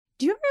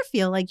Do you ever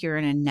feel like you're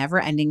in a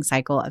never-ending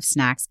cycle of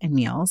snacks and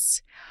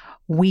meals?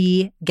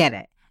 We get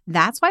it.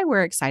 That's why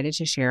we're excited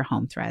to share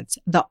Home Threads,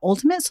 the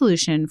ultimate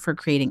solution for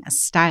creating a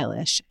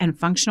stylish and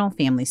functional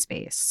family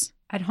space.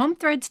 At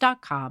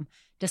homethreads.com,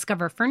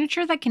 discover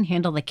furniture that can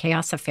handle the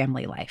chaos of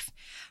family life.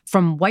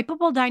 From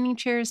wipeable dining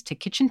chairs to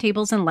kitchen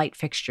tables and light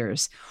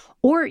fixtures.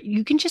 Or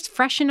you can just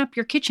freshen up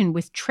your kitchen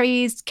with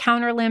trays,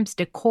 counter lamps,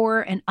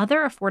 decor, and other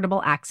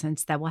affordable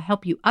accents that will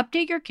help you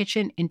update your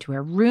kitchen into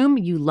a room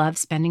you love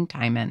spending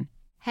time in.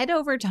 Head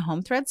over to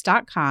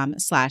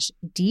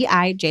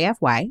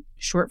homethreads.com/DIJFY,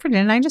 short for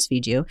Didn't I Just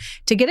Feed You,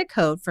 to get a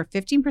code for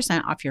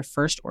 15% off your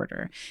first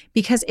order.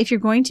 Because if you're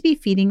going to be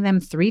feeding them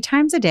 3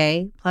 times a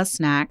day, plus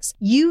snacks,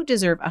 you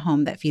deserve a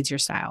home that feeds your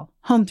style.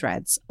 Home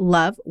Threads,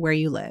 love where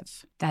you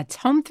live. That's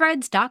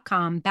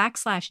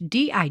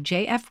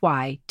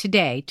homethreads.com/DIJFY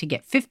today to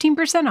get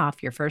 15%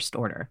 off your first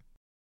order.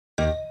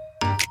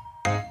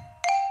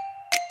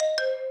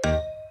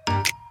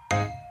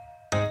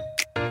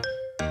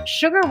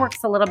 Sugar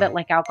works a little bit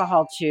like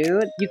alcohol too.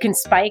 You can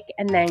spike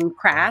and then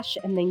crash,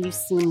 and then you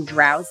seem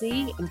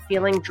drowsy, and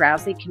feeling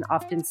drowsy can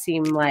often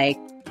seem like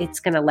it's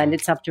going to lend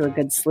itself to a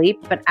good sleep.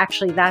 But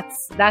actually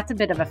that's a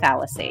bit of a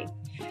fallacy.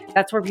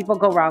 That's where people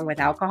go wrong with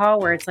alcohol,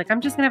 where it's like,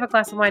 I'm just going to have a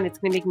glass of wine. It's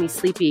going to make me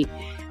sleepy.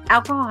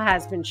 Alcohol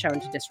has been shown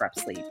to disrupt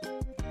sleep.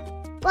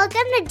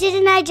 Welcome to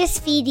Didn't I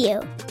Just Feed You?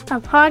 A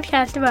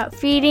podcast about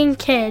feeding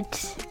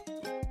kids.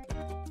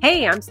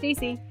 Hey, I'm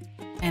Stacey.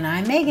 And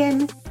I'm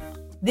Megan.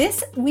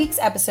 This week's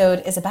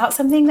episode is about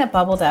something that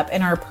bubbled up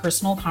in our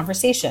personal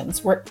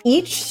conversations. We're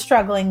each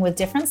struggling with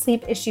different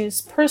sleep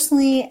issues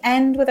personally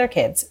and with our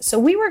kids. So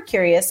we were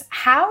curious,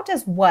 how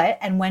does what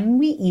and when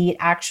we eat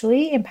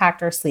actually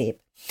impact our sleep?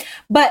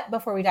 But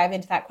before we dive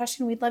into that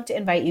question, we'd love to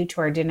invite you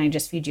to our Didn't I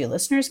Just Feed You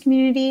listeners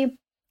community.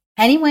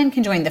 Anyone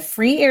can join the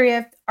free area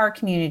of our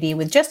community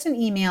with just an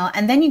email,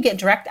 and then you get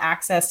direct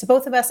access to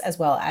both of us, as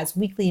well as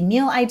weekly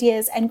meal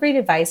ideas and great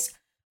advice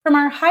from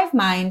our hive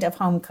mind of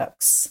home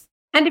cooks.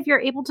 And if you're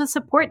able to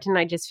support Didn't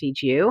I Just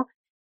Feed You,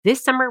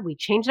 this summer we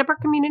changed up our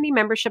community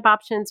membership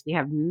options. We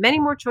have many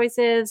more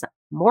choices,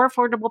 more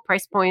affordable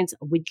price points.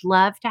 We'd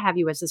love to have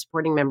you as a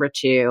supporting member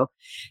too.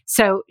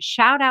 So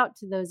shout out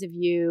to those of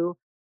you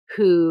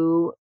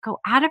who go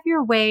out of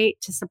your way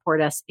to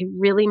support us. It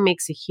really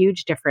makes a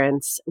huge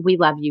difference. We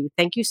love you.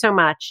 Thank you so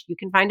much. You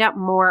can find out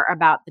more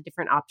about the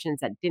different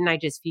options at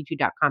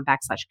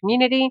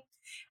didn'tijustfeedyou.com/community.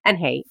 And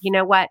hey, you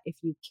know what? If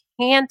you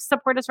can't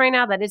support us right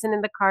now, that isn't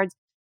in the cards.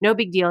 No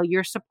big deal.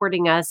 You're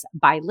supporting us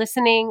by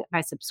listening,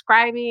 by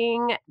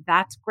subscribing.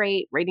 That's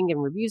great. Rating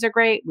and reviews are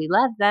great. We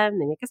love them.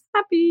 They make us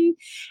happy.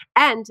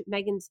 And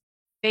Megan's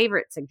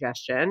favorite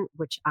suggestion,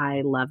 which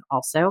I love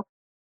also,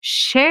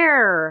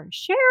 share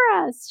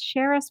us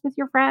with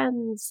your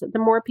friends. The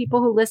more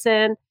people who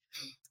listen,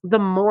 the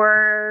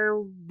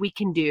more we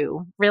can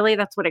do. Really,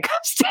 that's what it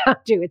comes down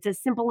to. It's as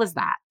simple as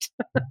that.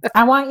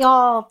 I want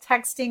y'all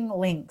texting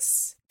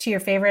links to your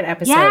favorite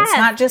episodes,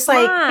 not just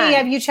like, hey,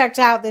 have you checked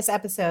out this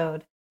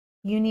episode?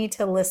 You need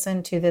to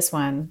listen to this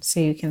one so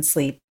you can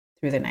sleep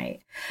through the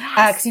night.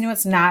 Because you know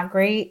what's not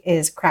great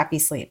is crappy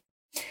sleep.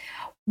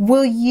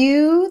 Will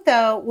you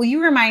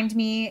remind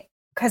me,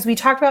 because we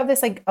talked about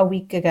this like a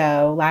week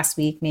ago, last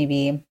week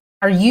maybe.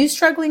 Are you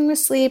struggling with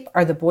sleep?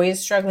 Are the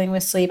boys struggling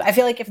with sleep? I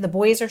feel like if the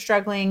boys are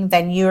struggling,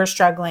 then you're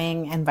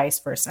struggling and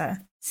vice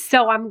versa.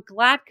 So I'm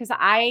glad, because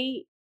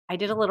I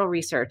did a little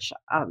research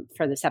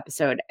for this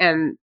episode,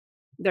 and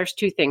there's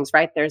 2 things,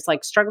 right? There's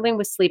like struggling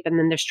with sleep, and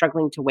then there's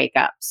struggling to wake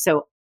up.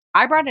 So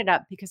I brought it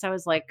up because I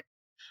was like,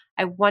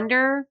 I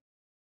wonder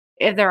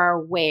if there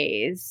are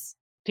ways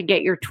to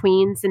get your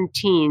tweens and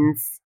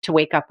teens to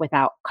wake up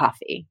without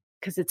coffee,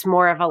 because it's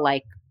more of a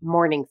like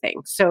morning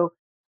thing. So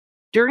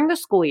during the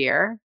school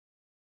year,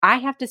 I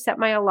have to set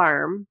my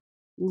alarm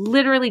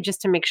literally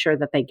just to make sure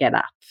that they get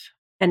up.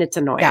 And it's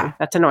annoying. Yeah.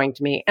 That's annoying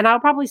to me. And I'll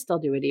probably still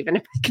do it even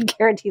if I can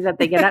guarantee that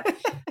they get up.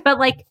 But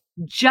like,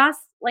 just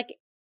like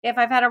if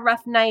I've had a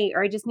rough night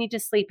or I just need to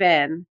sleep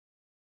in,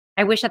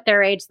 I wish at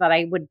their age that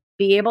I would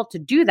be able to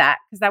do that,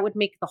 because that would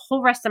make the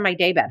whole rest of my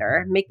day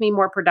better, make me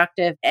more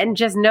productive, and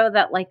just know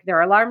that like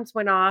their alarms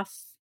went off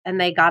and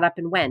they got up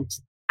and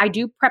went. I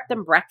do prep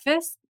them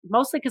breakfast,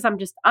 mostly because I'm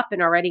just up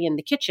and already in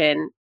the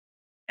kitchen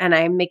and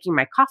I'm making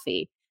my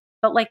coffee.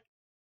 But like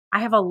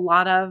I have a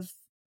lot of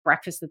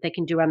breakfast that they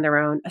can do on their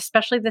own,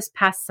 especially this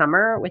past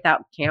summer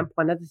without camp.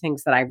 One of the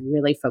things that I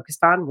really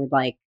focused on were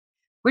like,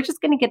 we're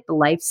just going to get the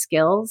life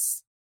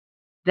skills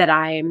that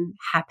I'm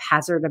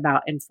haphazard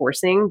about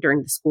enforcing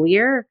during the school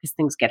year, because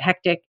things get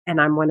hectic.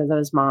 And I'm one of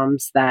those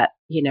moms that,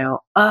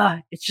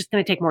 it's just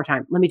going to take more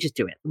time. Let me just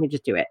do it.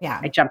 Yeah.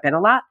 I jump in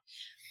a lot.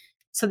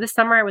 So this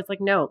summer I was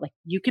like, no, like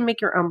you can make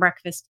your own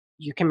breakfast.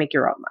 You can make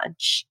your own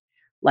lunch.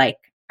 Like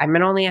I'm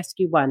going to only ask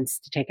you once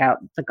to take out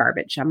the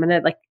garbage. I'm going to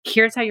like,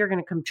 here's how you're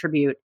going to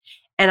contribute.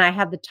 And I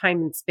had the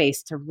time and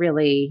space to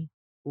really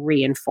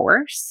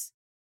reinforce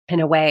in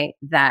a way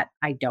that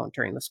I don't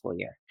during the school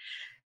year.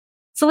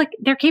 So like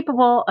they're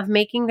capable of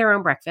making their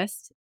own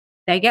breakfast.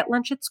 They get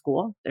lunch at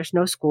school. There's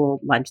no school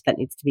lunch that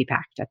needs to be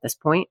packed at this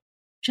point.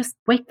 Just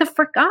wake the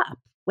frick up.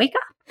 wake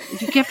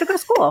up. You have to go to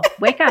school.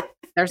 Wake up.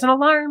 There's an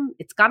alarm.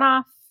 It's gone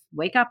off.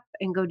 Wake up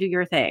and go do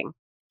your thing.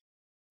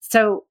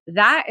 So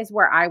that is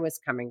where I was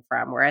coming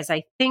from. Whereas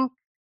I think,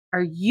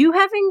 are you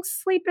having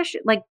sleep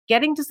issues, like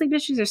getting to sleep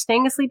issues or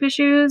staying asleep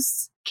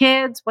issues?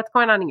 Kids, what's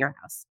going on in your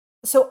house?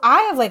 So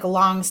I have like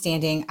long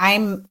standing,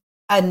 I'm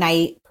a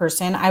night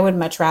person. I would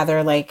much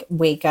rather like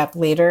wake up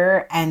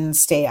later and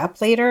stay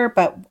up later,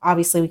 but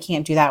obviously we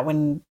can't do that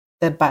when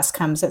the bus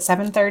comes at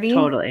 7:30.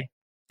 Totally.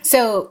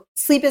 So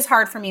sleep is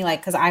hard for me, like,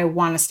 because I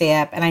want to stay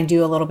up, and I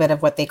do a little bit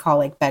of what they call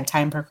like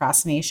bedtime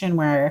procrastination,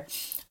 where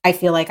I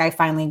feel like I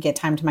finally get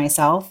time to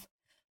myself.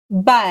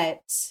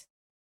 But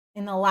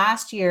in the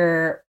last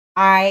year,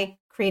 I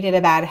created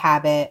a bad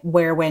habit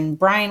where when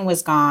Brian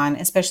was gone,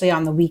 especially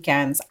on the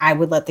weekends, I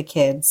would let the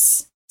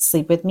kids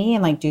sleep with me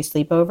and like do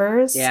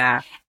sleepovers.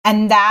 Yeah.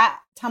 And that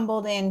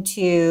tumbled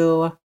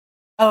into,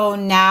 oh,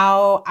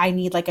 now I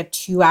need like a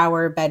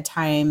 2-hour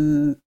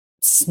bedtime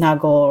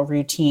snuggle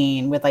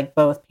routine with like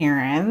both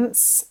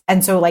parents.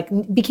 And so like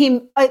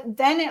became,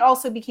 then it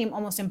also became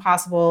almost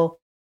impossible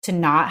to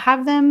not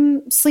have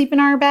them sleep in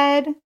our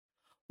bed.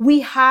 We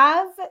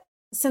have,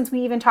 since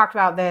we even talked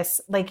about this,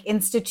 like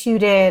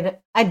instituted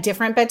a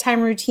different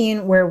bedtime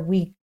routine where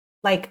we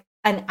like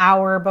an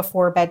hour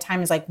before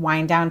bedtime is like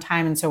wind down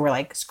time. And so we're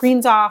like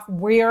screens off.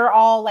 We're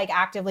all like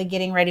actively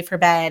getting ready for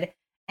bed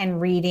and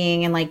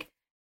reading and like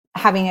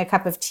having a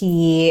cup of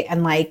tea,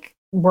 and like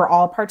we're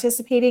all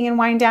participating in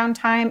wind down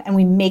time, and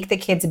we make the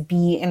kids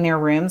be in their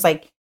rooms.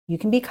 Like you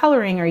can be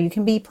coloring or you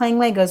can be playing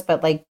Legos,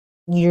 but like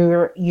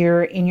you're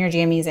in your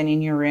jammies and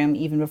in your room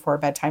even before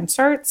bedtime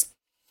starts.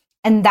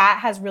 And that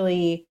has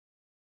really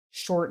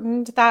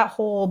shortened that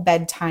whole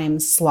bedtime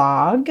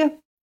slog.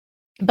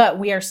 But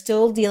we are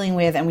still dealing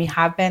with, and we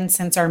have been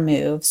since our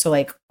move, so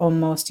like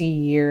almost a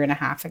year and a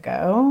half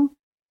ago,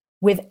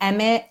 with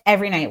Emmett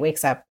every night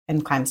wakes up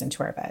and climbs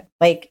into our bed.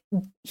 Like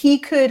he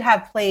could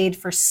have played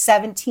for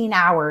 17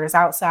 hours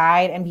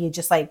outside and be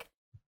just like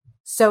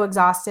so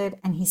exhausted,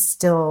 and he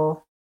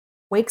still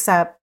wakes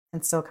up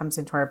and still comes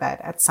into our bed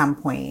at some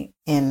point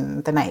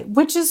in the night,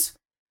 which is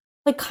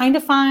like kind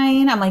of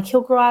fine. I'm like,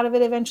 he'll grow out of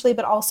it eventually,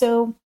 but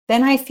also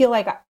then I feel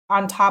like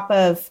on top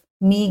of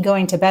me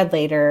going to bed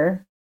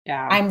later,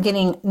 I'm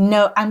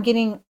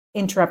getting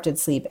interrupted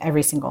sleep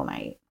every single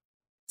night.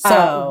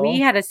 So we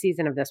had a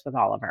season of this with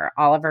Oliver.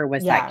 Oliver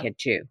was that kid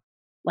too,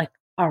 like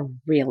a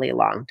really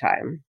long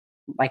time.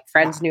 Like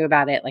friends knew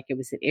about it. Like it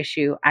was an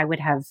issue. I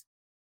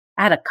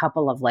had a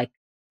couple of like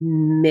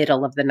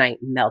middle of the night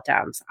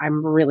meltdowns.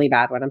 I'm really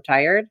bad when I'm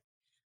tired,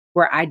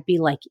 where I'd be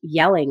like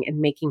yelling and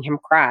making him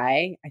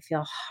cry. I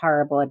feel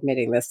horrible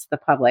admitting this to the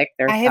public.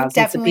 There are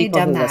thousands of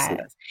people who listen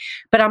to this.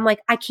 But I'm like,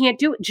 I can't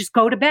do it. Just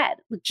go to bed.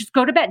 Like, just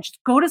go to bed. Just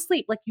go to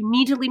sleep. Like you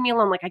need to leave me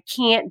alone. Like I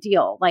can't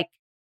deal. Like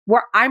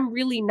where I'm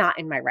really not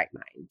in my right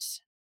mind.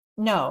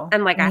 No.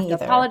 And like I have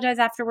to apologize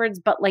afterwards.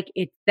 But like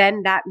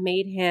then that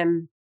made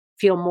him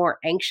feel more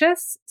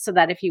anxious, so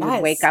that if he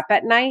would wake up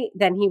at night,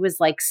 then he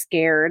was like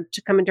scared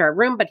to come into our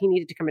room, but he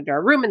needed to come into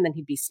our room, and then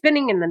he'd be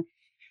spinning. And then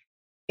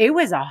it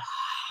was a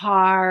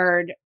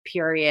hard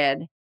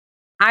period.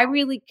 I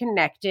really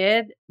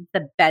connected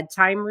the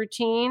bedtime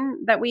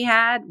routine that we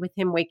had with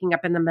him waking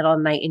up in the middle of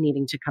the night and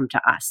needing to come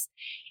to us.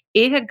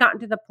 It had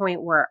gotten to the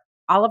point where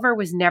Oliver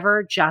was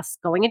never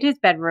just going into his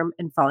bedroom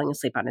and falling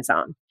asleep on his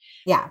own.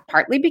 Yeah.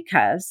 Partly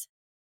because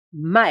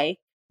Mike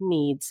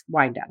needs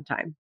wind down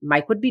time.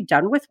 Mike would be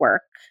done with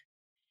work,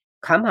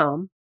 come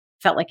home,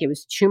 felt like it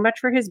was too much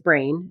for his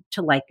brain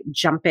to like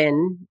jump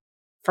in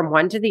from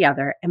one to the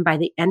other. And by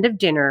the end of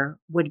dinner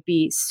would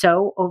be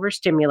so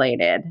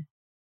overstimulated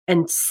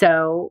and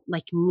so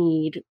like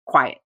need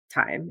quiet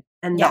time.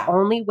 And the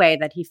only way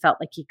that he felt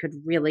like he could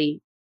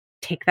really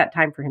take that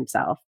time for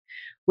himself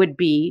would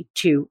be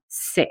to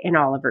sit in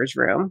Oliver's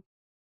room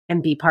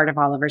and be part of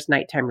Oliver's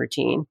nighttime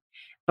routine.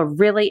 But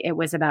really it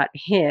was about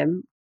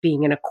him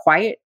being in a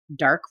quiet,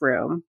 dark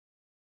room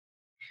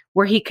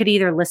where he could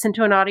either listen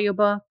to an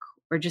audiobook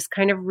or just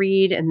kind of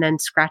read and then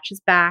scratch his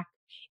back.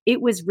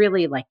 It was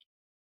really like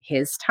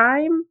his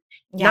time,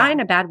 not in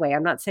a bad way.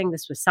 I'm not saying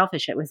this was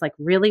selfish. It was like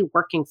really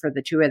working for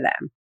the two of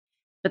them.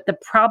 But the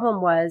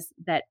problem was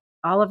that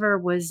Oliver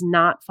was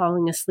not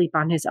falling asleep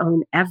on his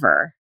own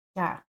ever.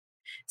 Yeah.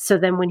 So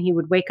then when he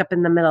would wake up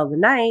in the middle of the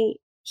night,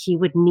 he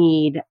would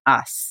need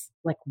us.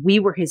 Like we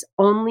were his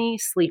only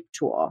sleep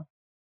tool.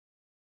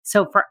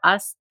 So for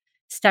us,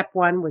 step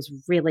one was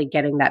really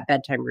getting that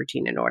bedtime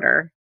routine in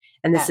order.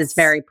 And this is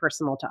very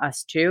personal to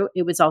us too.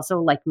 It was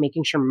also like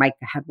making sure Mike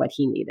had what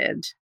he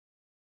needed,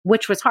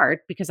 which was hard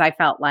because I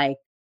felt like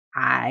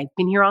I've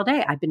been here all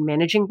day. I've been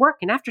managing work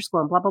and after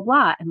school and blah, blah,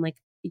 blah. And like,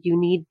 you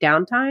need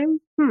downtime?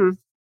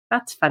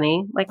 That's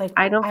funny. Like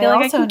I don't feel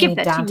like I can give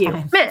that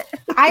downtime to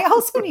you. I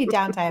also need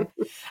downtime.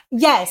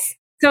 Yes.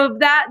 So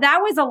that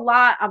was a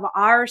lot of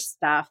our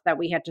stuff that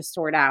we had to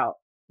sort out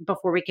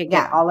before we could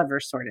get Oliver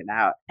sorted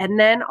out. And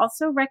then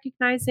also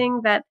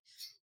recognizing that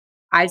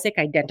Isaac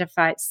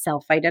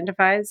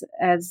self-identifies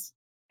as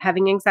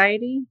having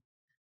anxiety.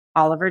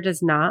 Oliver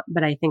does not,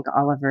 but I think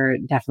Oliver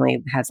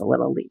definitely has a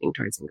little leaning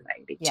towards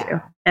anxiety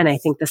too. And I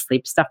think the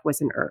sleep stuff was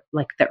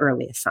the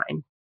earliest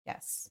sign.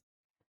 Yes.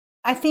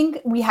 I think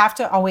we have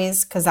to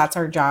always, because that's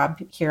our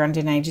job here on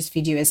Didn't I Just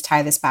Feed You, is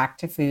tie this back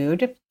to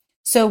food.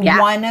 So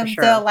one of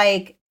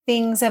the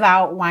things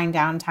about wind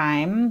down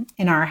time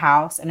in our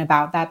house and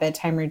about that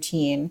bedtime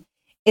routine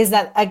is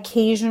that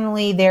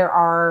occasionally there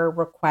are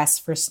requests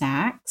for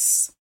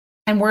snacks,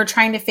 and we're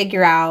trying to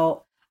figure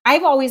out.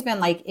 I've always been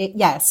like,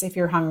 yes, if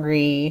you're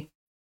hungry,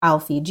 I'll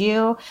feed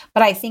you.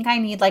 But I think I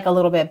need like a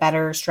little bit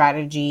better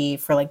strategy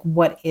for like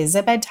what is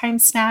a bedtime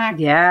snack.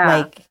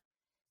 Yeah.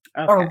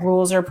 Or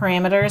rules or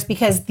parameters,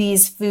 because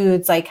these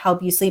foods like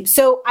help you sleep.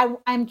 So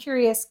I'm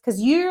curious,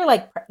 because you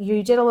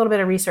did a little bit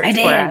of research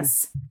for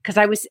us. Because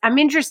I'm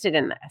interested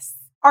in this.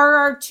 Are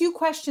our two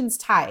questions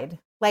tied?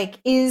 Like,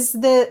 is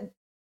the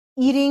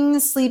eating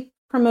sleep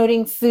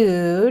promoting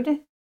food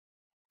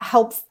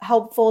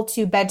helpful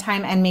to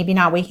bedtime and maybe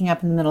not waking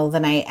up in the middle of the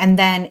night? And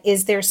then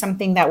is there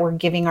something that we're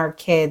giving our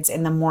kids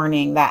in the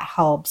morning that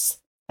helps,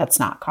 that's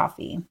not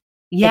coffee?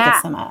 Yeah. That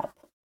gets them up.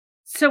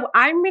 So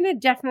I'm going to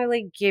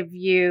definitely give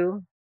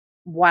you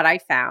what I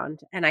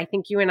found. And I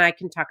think you and I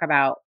can talk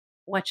about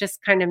what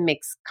just kind of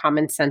makes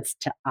common sense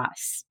to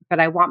us. But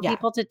I want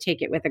people to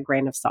take it with a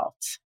grain of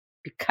salt,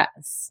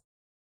 because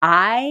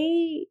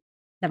the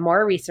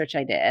more research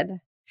I did,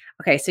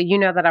 okay, so you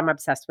know that I'm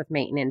obsessed with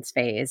Maintenance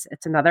Phase.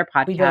 It's another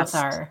podcast. We both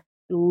are.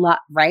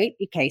 Right?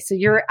 Okay, so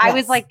I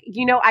was like,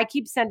 I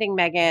keep sending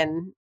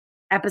Megan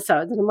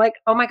episodes and I'm like,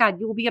 oh my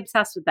God, you will be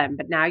obsessed with them.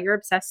 But now you're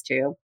obsessed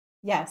too.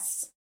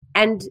 Yes.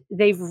 And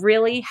they've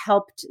really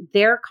helped,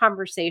 their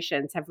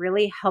conversations have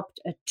really helped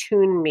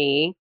attune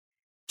me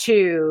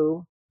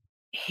to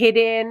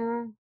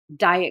hidden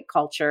diet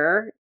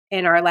culture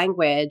in our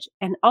language,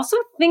 and also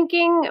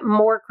thinking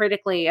more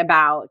critically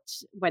about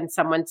when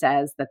someone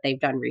says that they've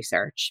done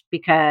research.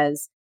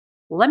 Because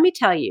let me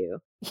tell you,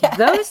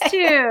 those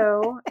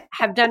two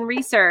have done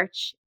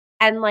research,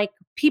 and like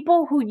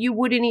people who you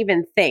wouldn't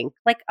even think,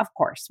 like, of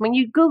course, when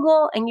you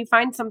Google and you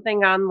find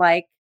something on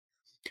like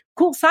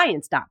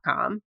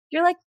coolscience.com,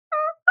 you're like,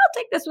 I'll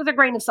take this with a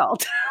grain of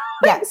salt.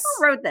 Yes.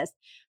 Who wrote this?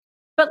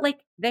 But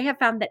like, they have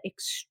found that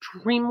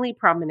extremely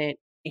prominent,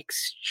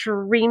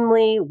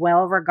 extremely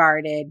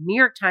well-regarded, New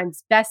York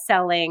Times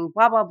best-selling,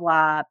 blah, blah,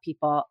 blah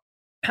people,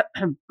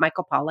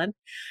 Michael Pollan,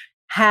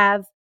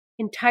 have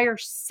entire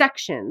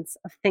sections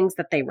of things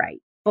that they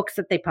write, books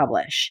that they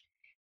publish,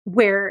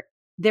 where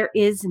there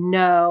is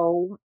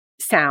no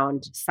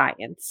sound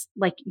science.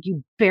 Like,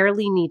 you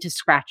barely need to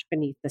scratch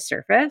beneath the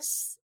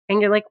surface.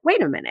 And you're like,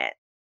 wait a minute,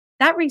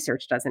 that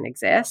research doesn't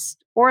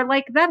exist. Or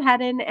like, that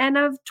had an N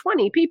of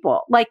 20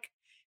 people. Like,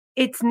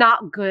 it's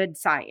not good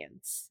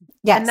science.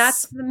 Yes. And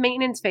that's the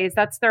Maintenance Phase.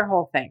 That's their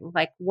whole thing.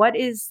 Like, what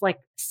is like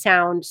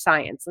sound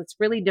science? Let's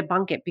really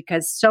debunk it,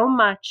 because so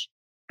much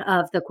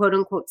of the quote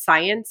unquote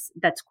science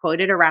that's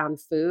quoted around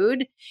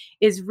food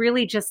is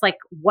really just like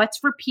what's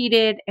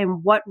repeated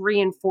and what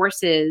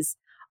reinforces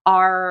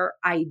our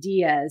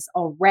ideas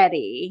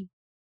already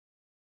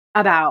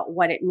about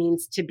what it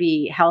means to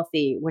be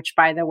healthy, which,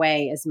 by the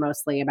way, is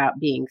mostly about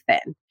being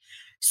thin.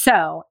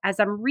 So as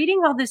I'm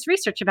reading all this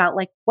research about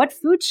like what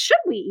foods should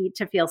we eat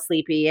to feel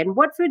sleepy and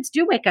what foods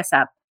do wake us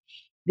up,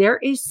 there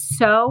is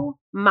so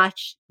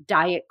much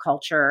diet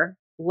culture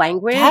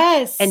language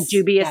and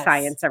dubious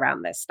science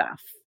around this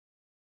stuff.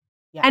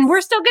 Yes. And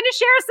we're still going to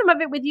share some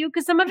of it with you,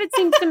 because some of it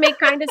seems to make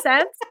kind of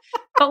sense.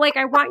 But like,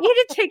 I want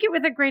you to take it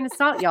with a grain of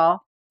salt, y'all.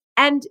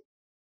 And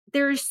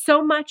there's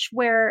so much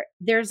where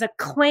there's a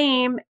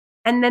claim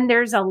and then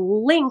there's a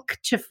link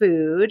to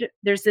food.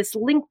 There's this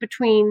link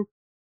between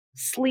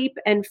sleep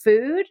and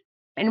food.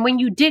 And when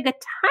you dig a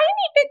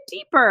tiny bit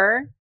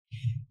deeper,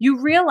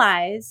 you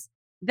realize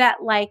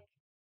that like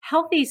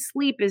healthy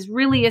sleep is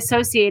really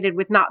associated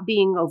with not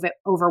being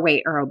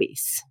overweight or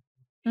obese.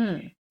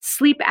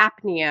 Sleep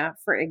apnea,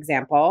 for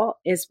example,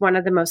 is one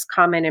of the most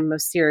common and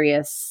most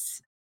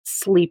serious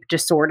sleep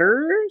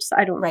disorders.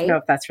 I don't know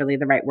if that's really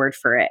the right word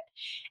for it.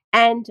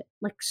 And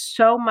like,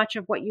 so much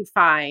of what you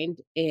find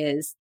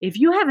is if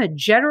you have a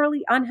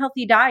generally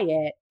unhealthy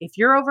diet, if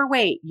you're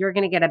overweight, you're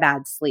going to get a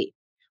bad sleep.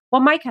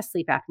 Well, Mike has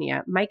sleep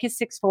apnea. Mike is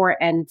 6'4"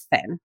 and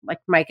thin. Like,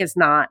 Mike is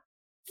not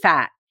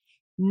fat.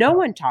 No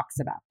one talks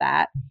about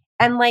that.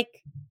 And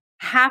like,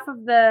 half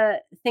of the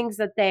things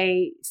that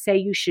they say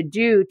you should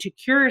do to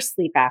cure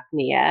sleep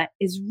apnea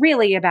is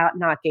really about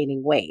not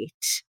gaining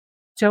weight.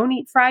 Don't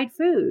eat fried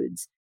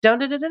foods.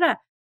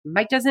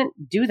 Mike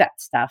doesn't do that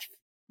stuff.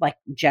 Like,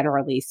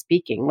 generally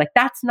speaking, like,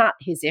 that's not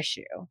his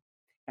issue.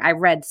 I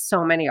read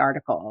so many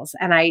articles,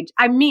 and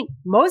I mean,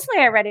 mostly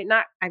I read it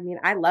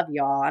I love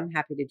y'all. I'm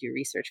happy to do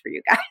research for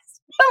you guys.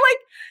 But like,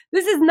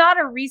 this is not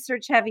a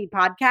research heavy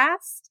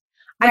podcast.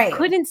 Right. I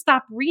couldn't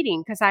stop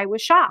reading because I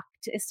was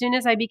shocked. As soon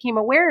as I became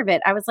aware of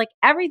it, I was like,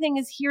 everything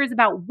is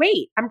about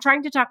weight. I'm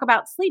trying to talk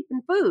about sleep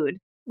and food.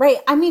 Right.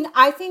 I mean,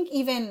 I think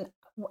even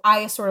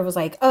I sort of was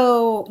like,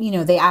 oh,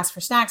 they ask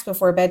for snacks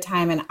before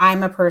bedtime. And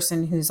I'm a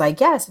person who's like,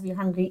 yes, if you're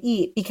hungry,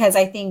 eat. Because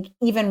I think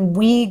even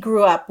we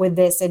grew up with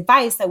this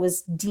advice that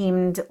was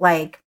deemed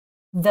like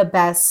the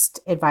best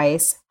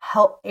advice,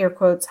 air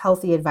quotes,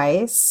 healthy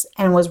advice,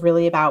 and was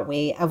really about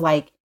weight of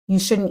like, you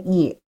shouldn't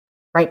eat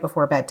right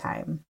before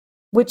bedtime,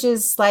 which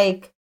is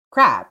like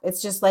crap.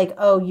 It's just like,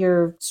 oh,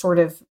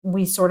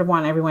 we sort of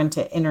want everyone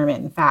to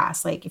intermittent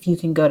fast. Like if you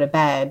can go to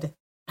bed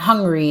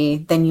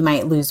hungry, then you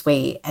might lose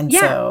weight. And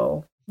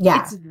so,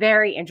 yeah. It's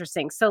very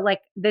interesting. So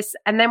like this,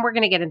 and then we're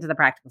going to get into the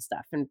practical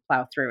stuff and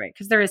plow through it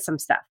because there is some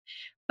stuff.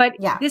 But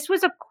this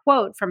was a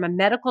quote from a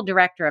medical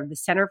director of the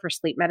Center for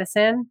Sleep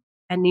Medicine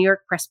and New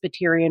York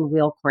Presbyterian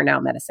Weill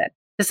Cornell Medicine.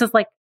 This is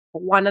like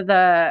one of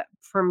the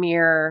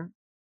premier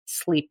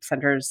sleep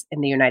centers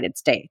in the United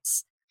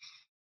States.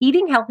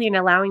 Eating healthy and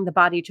allowing the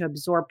body to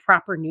absorb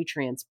proper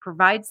nutrients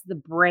provides the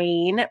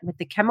brain with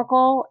the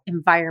chemical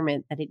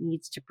environment that it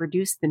needs to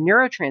produce the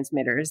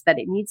neurotransmitters that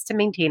it needs to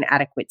maintain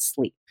adequate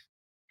sleep.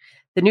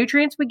 The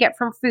nutrients we get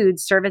from food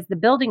serve as the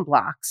building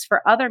blocks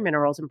for other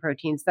minerals and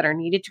proteins that are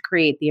needed to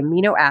create the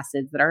amino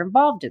acids that are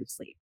involved in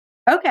sleep.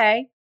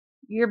 Okay,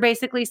 you're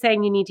basically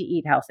saying you need to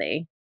eat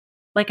healthy,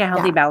 like a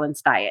healthy,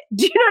 balanced diet.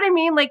 Do you know what I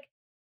mean? Like,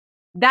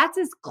 that's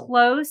as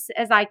close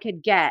as I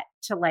could get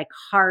to like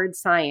hard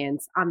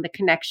science on the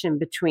connection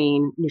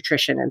between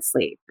nutrition and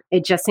sleep.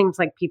 It just seems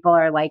like people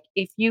are like,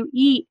 if you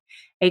eat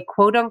a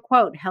quote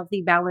unquote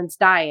healthy, balanced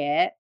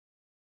diet,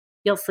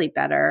 you'll sleep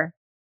better.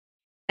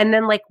 And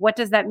then like, what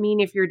does that mean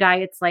if your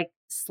diet's like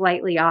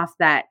slightly off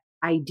that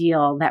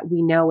ideal that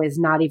we know is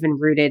not even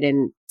rooted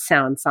in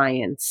sound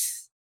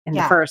science in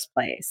the first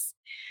place?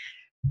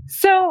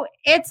 So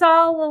it's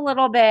all a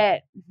little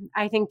bit,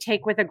 I think,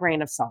 take with a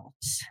grain of salt.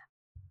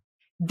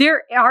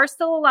 There are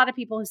still a lot of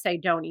people who say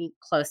don't eat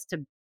close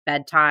to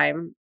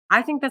bedtime.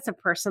 I think that's a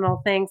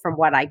personal thing from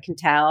what I can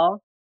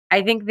tell.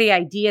 I think the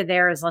idea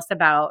there is less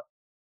about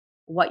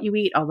what you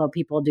eat, although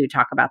people do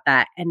talk about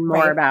that, and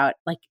more about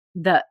like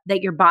that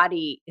your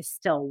body is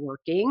still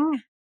working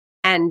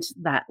and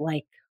that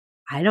like,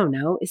 I don't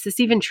know, is this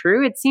even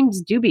true? It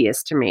seems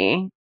dubious to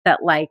me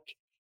that like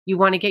you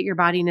want to get your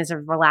body in as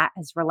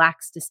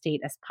relaxed a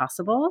state as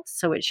possible.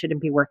 So it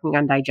shouldn't be working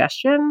on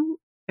digestion.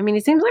 I mean,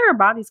 it seems like our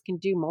bodies can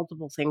do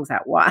multiple things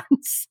at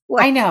once.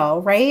 Like, I know,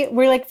 right?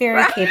 We're like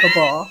very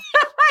capable.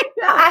 I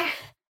know.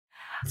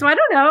 So I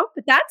don't know,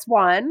 but that's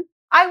one.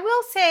 I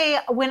will say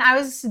when I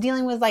was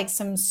dealing with like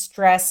some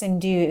stress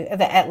induced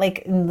at like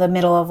in the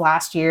middle of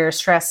last year,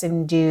 stress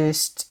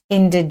induced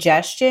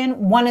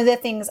indigestion, one of the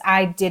things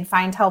I did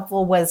find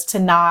helpful was to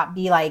not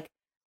be like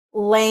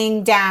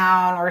laying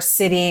down or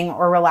sitting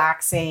or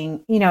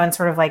relaxing, you know, in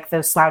sort of like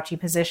those slouchy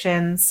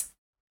positions,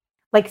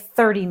 like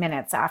 30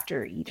 minutes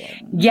after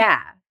eating. Yeah,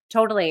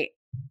 totally.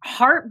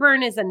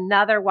 Heartburn is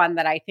another one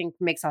that I think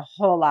makes a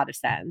whole lot of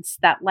sense.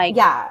 That like,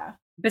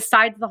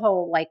 besides the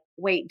whole like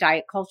weight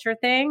diet culture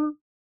thing,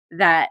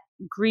 that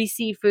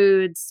greasy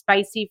foods,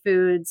 spicy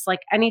foods,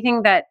 like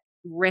anything that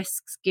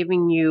risks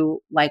giving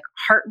you like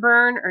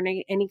heartburn or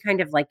any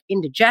kind of like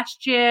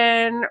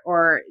indigestion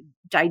or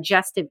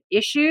digestive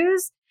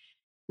issues,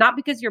 not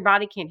because your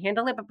body can't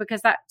handle it, but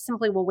because that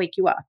simply will wake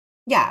you up.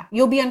 Yeah,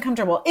 you'll be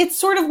uncomfortable.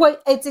 It's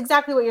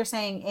exactly what you're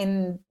saying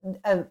in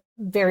a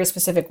very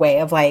specific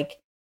way of like,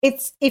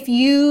 it's if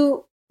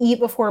you eat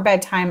before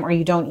bedtime or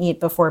you don't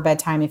eat before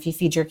bedtime, if you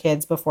feed your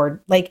kids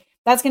before, like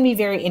that's going to be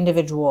very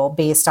individual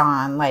based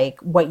on like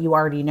what you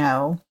already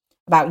know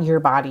about your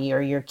body or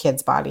your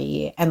kid's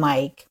body. And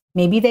like,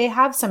 maybe they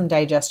have some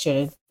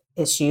digestion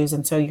issues.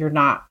 And so you're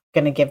not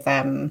going to give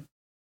them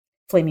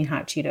flaming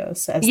hot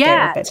Cheetos as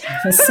their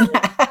bedtime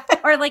snack.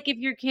 Or like if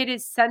your kid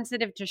is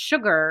sensitive to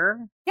sugar,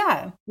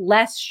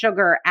 less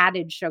sugar,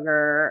 added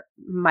sugar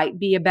might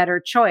be a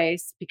better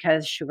choice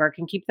because sugar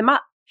can keep them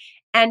up.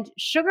 And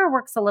sugar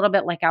works a little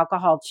bit like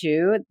alcohol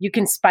too. You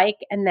can spike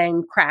and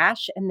then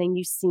crash and then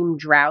you seem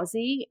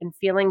drowsy, and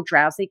feeling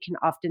drowsy can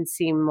often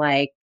seem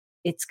like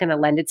it's going to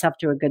lend itself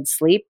to a good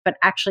sleep. But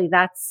actually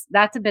that's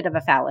a bit of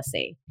a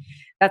fallacy.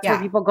 That's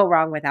where people go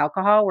wrong with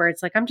alcohol, where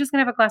it's like, I'm just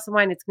going to have a glass of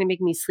wine. It's going to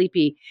make me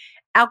sleepy.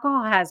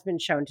 Alcohol has been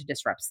shown to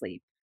disrupt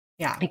sleep.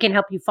 Yeah. It can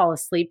help you fall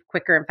asleep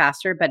quicker and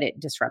faster, but it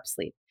disrupts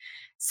sleep.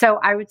 So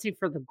I would say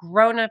for the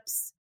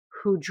grownups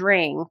who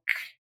drink,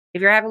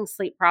 if you're having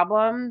sleep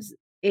problems,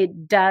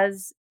 it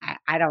does,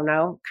 I don't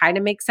know, kind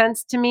of make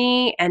sense to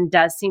me and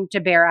does seem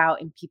to bear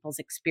out in people's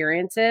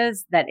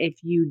experiences that if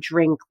you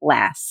drink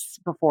less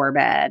before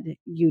bed,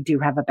 you do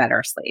have a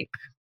better sleep.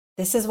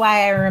 This is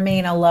why I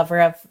remain a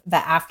lover of the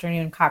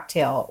afternoon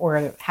cocktail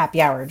or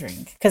happy hour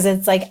drink, because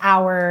it's like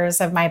hours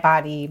of my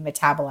body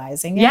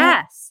metabolizing it.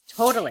 Yes,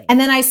 totally. And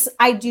then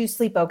I do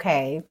sleep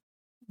okay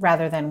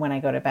rather than when I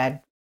go to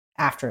bed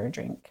after a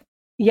drink.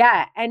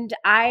 Yeah. And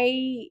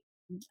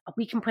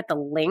we can put the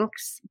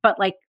links, but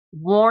like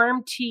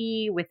warm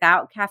tea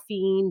without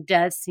caffeine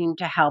does seem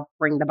to help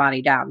bring the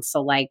body down.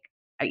 So like,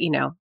 you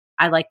know,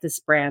 I like this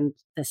brand,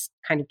 this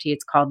kind of tea.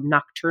 It's called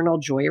Nocturnal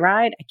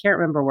Joyride. I can't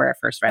remember where I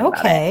first read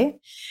about it,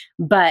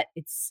 but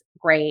it's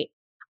great.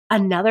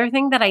 Another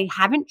thing that I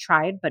haven't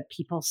tried, but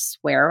people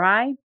swear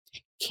by,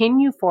 Kin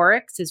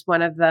Euphorics is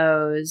one of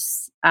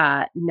those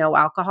no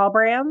alcohol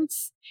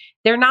brands.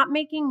 They're not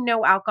making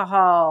no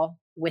alcohol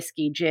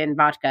whiskey, gin,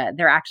 vodka.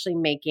 They're actually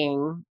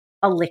making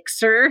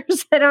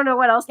elixirs. I don't know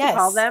what else to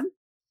call Yes. them,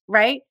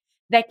 right?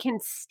 That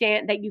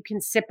you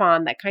can sip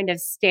on, that kind of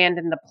stand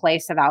in the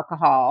place of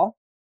alcohol,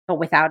 but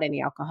without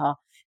any alcohol.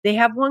 They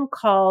have one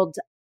called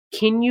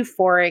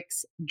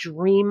Kinuphorix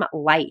Dream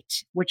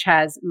Light, which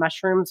has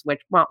mushrooms,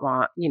 which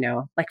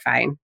like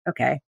fine.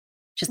 Okay.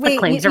 Just the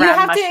claims you around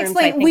have mushrooms to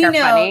explain. I think We are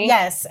know. funny.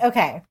 Yes.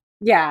 Okay.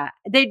 Yeah.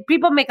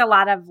 People make a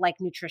lot of like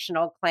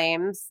nutritional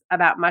claims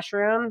about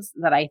mushrooms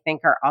that I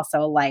think are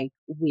also like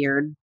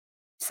weird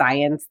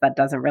science that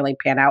doesn't really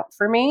pan out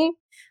for me.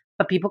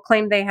 But people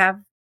claim they have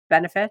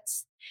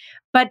benefits.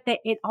 But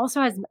it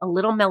also has a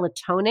little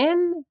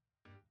melatonin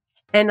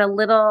and a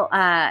little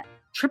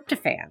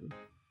tryptophan.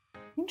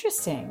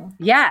 Interesting.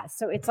 Yeah.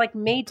 So it's like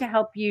made to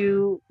help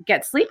you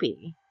get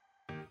sleepy.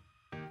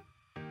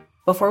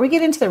 Before we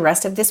get into the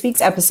rest of this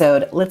week's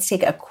episode, let's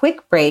take a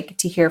quick break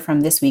to hear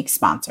from this week's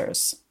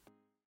sponsors.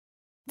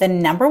 The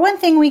number one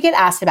thing we get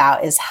asked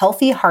about is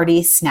healthy,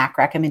 hearty snack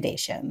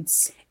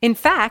recommendations. In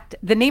fact,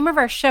 the name of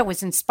our show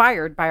was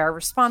inspired by our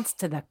response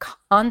to the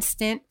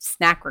constant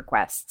snack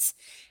requests.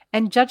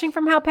 And judging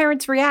from how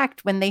parents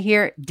react when they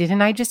hear,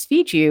 "Didn't I just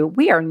feed you?"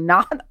 we are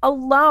not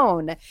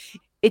alone.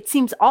 It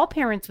seems all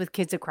parents with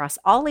kids across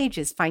all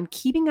ages find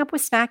keeping up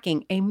with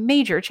snacking a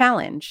major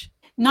challenge.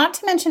 Not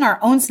to mention our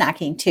own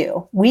snacking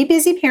too. We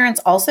busy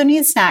parents also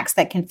need snacks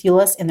that can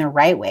fuel us in the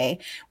right way,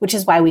 which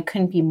is why we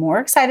couldn't be more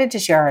excited to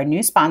share our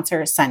new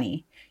sponsor,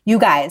 Sunny. You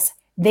guys,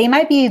 they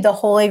might be the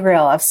holy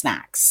grail of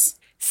snacks.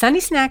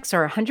 Sunny Snacks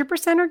are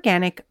 100%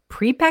 organic,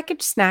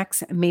 prepackaged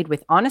snacks made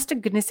with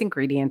honest-to-goodness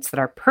ingredients that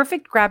are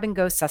perfect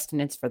grab-and-go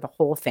sustenance for the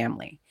whole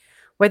family.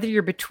 Whether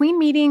you're between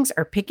meetings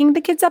or picking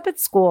the kids up at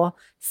school,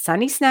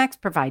 Sunny Snacks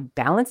provide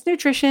balanced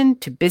nutrition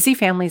to busy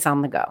families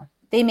on the go.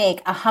 They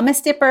make a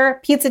hummus dipper,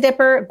 pizza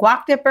dipper,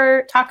 guac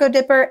dipper, taco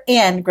dipper,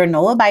 and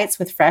granola bites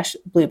with fresh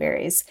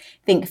blueberries.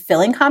 Think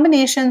filling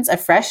combinations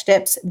of fresh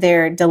dips,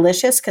 their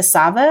delicious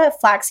cassava,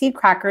 flaxseed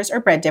crackers or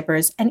bread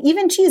dippers, and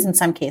even cheese in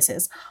some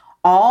cases,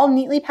 all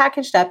neatly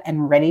packaged up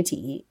and ready to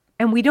eat.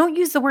 And we don't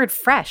use the word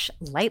fresh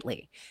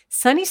lightly.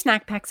 Sunny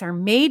Snack Packs are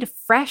made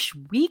fresh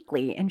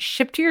weekly and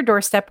shipped to your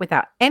doorstep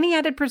without any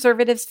added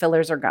preservatives,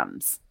 fillers, or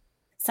gums.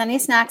 Sunny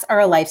Snacks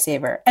are a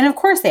lifesaver. And of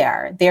course they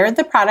are. They're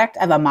the product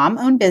of a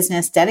mom-owned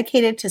business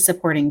dedicated to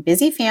supporting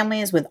busy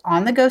families with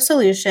on-the-go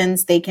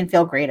solutions they can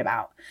feel great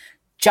about.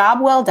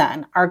 Job well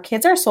done. Our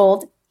kids are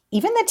sold,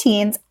 even the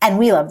teens, and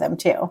we love them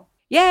too.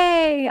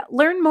 Yay!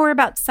 Learn more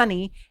about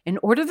Sunny and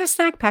order the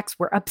snack packs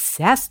we're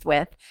obsessed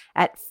with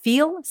at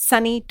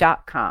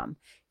feelsunny.com.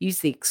 Use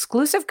the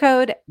exclusive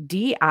code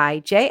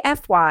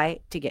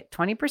DIJFY to get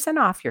 20%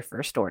 off your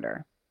first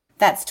order.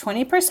 That's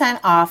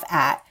 20% off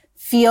at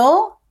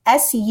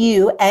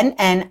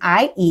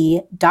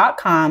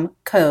feelsunnie.com,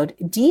 code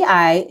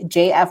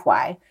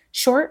DIJFY,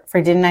 short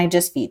for Didn't I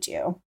Just Feed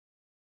You?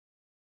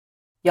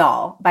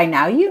 Y'all, by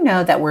now you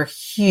know that we're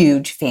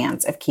huge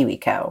fans of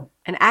KiwiCo.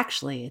 And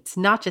actually, it's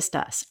not just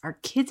us. Our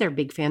kids are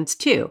big fans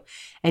too.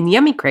 And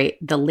Yummy Crate,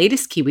 the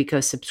latest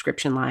KiwiCo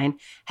subscription line,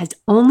 has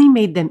only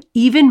made them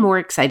even more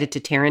excited to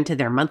tear into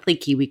their monthly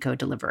KiwiCo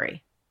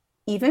delivery.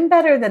 Even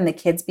better than the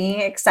kids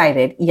being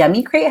excited,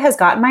 Yummy Crate has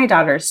gotten my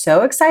daughter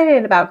so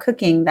excited about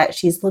cooking that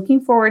she's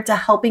looking forward to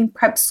helping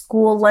prep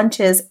school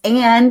lunches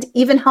and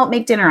even help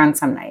make dinner on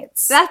some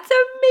nights. That's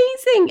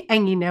amazing.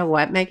 And you know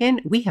what,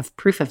 Megan? We have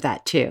proof of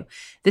that too.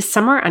 This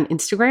summer on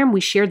Instagram,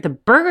 we shared the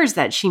burgers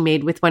that she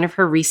made with one of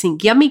her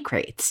recent Yummy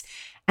Crates.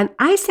 And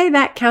I say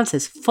that counts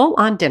as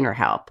full-on dinner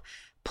help.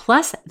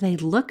 Plus, they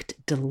looked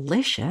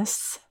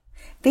delicious.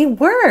 They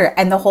were,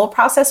 and the whole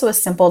process was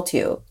simple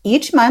too.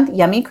 Each month,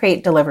 Yummy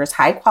Crate delivers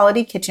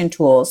high-quality kitchen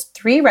tools,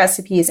 3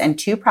 recipes, and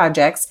 2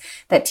 projects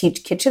that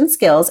teach kitchen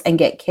skills and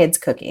get kids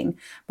cooking.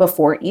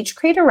 Before each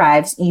crate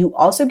arrives, you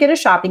also get a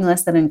shopping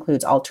list that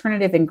includes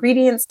alternative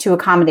ingredients to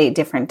accommodate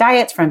different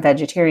diets from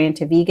vegetarian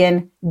to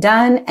vegan.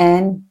 Done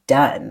and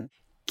done.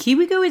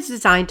 KiwiCo is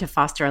designed to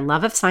foster a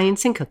love of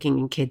science and cooking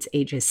in kids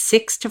ages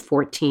 6 to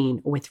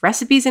 14 with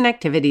recipes and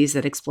activities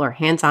that explore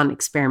hands-on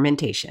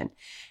experimentation.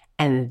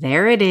 And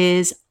there it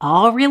is,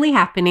 all really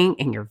happening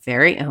in your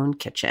very own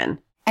kitchen.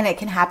 And it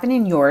can happen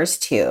in yours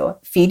too.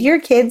 Feed your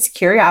kids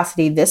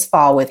curiosity this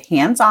fall with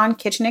hands-on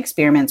kitchen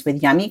experiments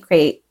with Yummy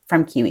Crate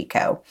from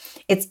KiwiCo.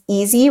 It's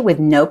easy with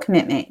no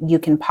commitment. You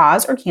can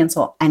pause or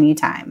cancel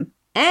anytime.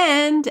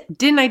 And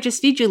Didn't I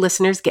Just Feed You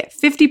listeners get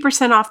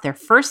 50% off their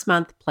first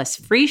month plus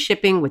free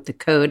shipping with the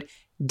code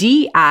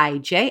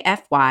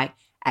DIJFY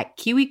at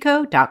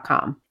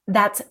kiwico.com.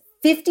 That's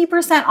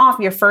 50% off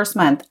your first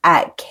month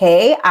at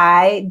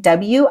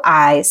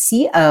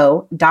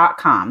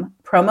kiwico.com.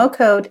 Promo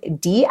code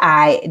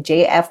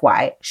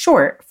DIJFY,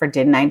 short for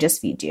Didn't I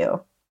Just Feed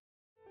You?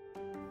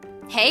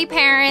 Hey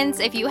parents,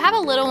 if you have a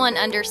little one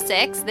under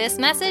 6, this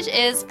message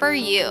is for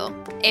you.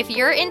 If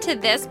you're into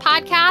this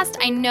podcast,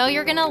 I know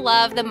you're going to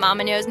love the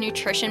Mama Knows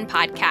Nutrition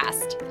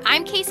podcast.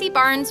 I'm Casey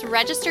Barnes,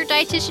 registered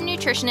dietitian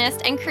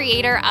nutritionist and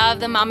creator of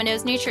the Mama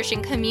Knows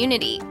Nutrition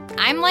community.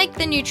 I'm like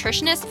the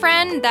nutritionist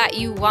friend that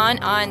you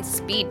want on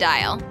speed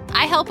dial.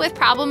 I help with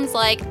problems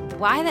like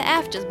why the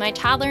F does my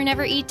toddler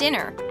never eat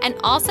dinner? And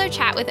also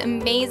chat with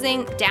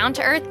amazing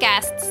down-to-earth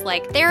guests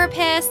like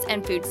therapists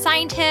and food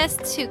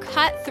scientists who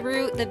cut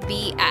through the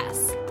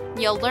BS.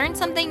 You'll learn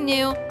something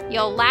new,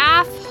 you'll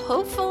laugh,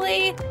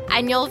 hopefully,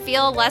 and you'll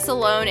feel less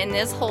alone in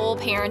this whole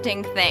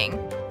parenting thing.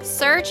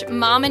 Search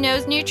Mama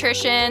Knows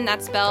Nutrition,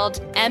 that's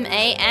spelled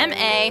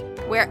M-A-M-A,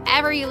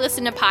 wherever you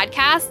listen to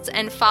podcasts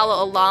and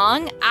follow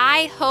along.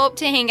 I hope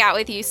to hang out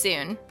with you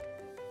soon.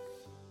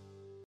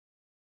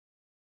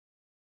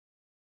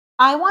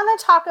 I want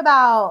to talk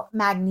about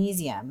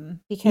magnesium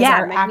because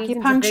our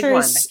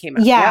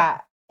acupuncturist,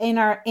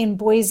 in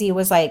Boise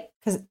was like,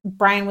 because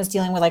Brian was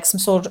dealing with like some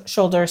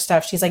shoulder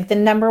stuff. She's like, the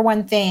number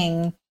one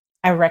thing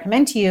I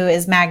recommend to you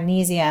is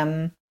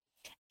magnesium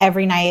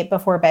every night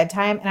before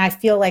bedtime. And I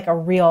feel like a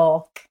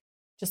real,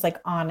 just like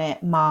on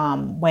it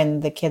mom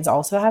when the kids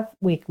also have,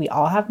 we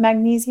all have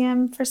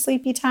magnesium for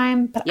sleepy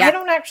time, but I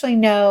don't actually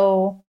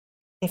know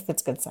if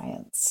it's good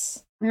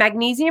science.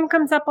 Magnesium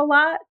comes up a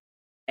lot.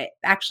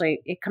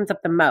 It comes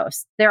up the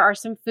most. There are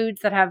some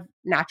foods that have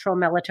natural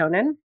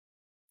melatonin,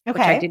 which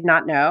I did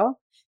not know.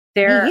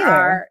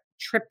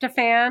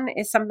 Tryptophan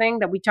is something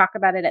that we talk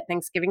about it at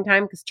Thanksgiving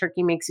time because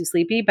turkey makes you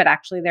sleepy, but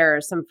actually there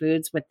are some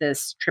foods with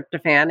this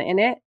tryptophan in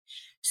it.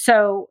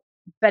 So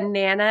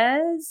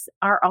bananas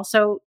are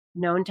also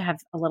known to have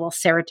a little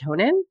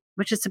serotonin,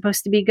 which is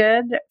supposed to be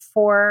good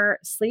for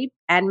sleep,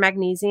 and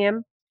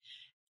magnesium.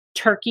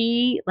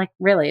 Turkey, like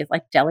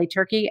deli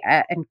turkey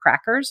and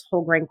crackers,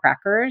 whole grain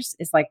crackers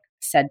is like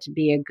said to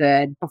be a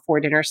good before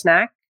dinner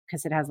snack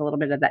because it has a little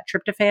bit of that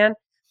tryptophan.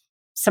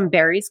 Some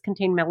berries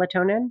contain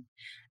melatonin.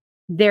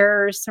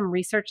 There's some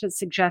research that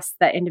suggests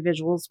that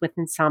individuals with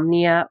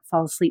insomnia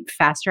fall asleep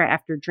faster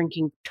after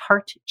drinking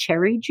tart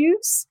cherry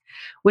juice,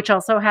 which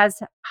also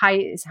is high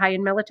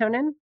in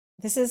melatonin.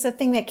 This is a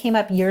thing that came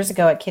up years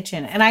ago at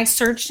Kitchen, and I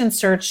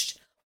searched.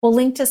 We'll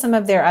link to some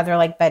of their other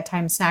like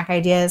bedtime snack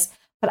ideas.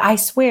 But I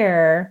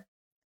swear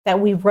that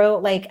we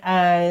wrote like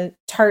a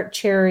tart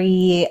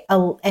cherry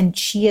and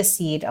chia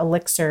seed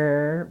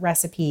elixir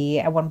recipe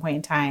at one point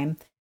in time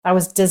that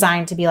was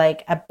designed to be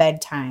like a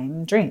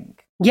bedtime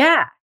drink.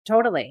 Yeah,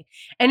 totally.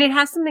 And it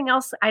has something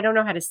else. I don't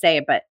know how to say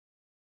it, but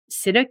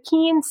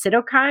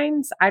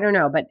cytokines. I don't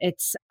know, but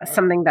it's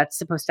something that's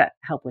supposed to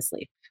help with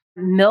sleep.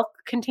 Milk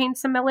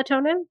contains some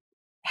melatonin,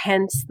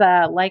 hence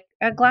like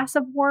a glass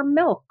of warm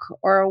milk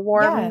or a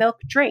warm milk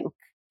drink.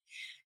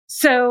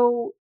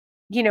 So,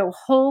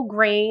 whole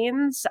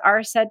grains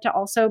are said to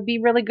also be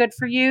really good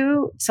for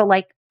you. So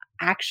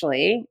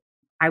actually,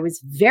 I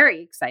was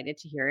very excited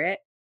to hear it.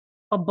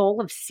 A bowl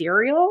of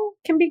cereal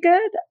can be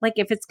good. Like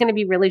if it's going to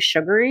be really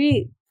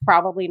sugary,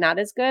 probably not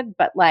as good,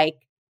 but like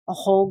a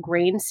whole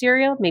grain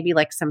cereal, maybe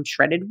like some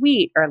shredded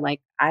wheat, or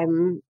like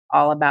I'm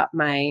all about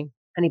my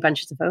Honey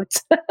Bunches of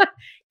Oats.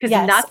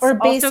 Because nuts or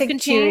basic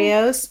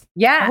Cheerios.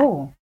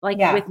 Yeah.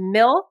 With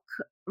milk,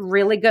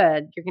 really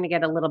good. You're going to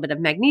get a little bit of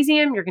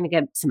magnesium. You're going to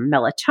get some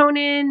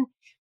melatonin.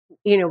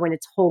 When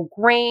it's whole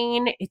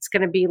grain, it's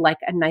going to be like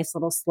a nice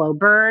little slow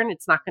burn.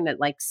 It's not going to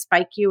like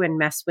spike you and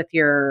mess with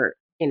your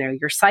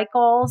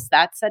cycles.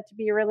 That's said to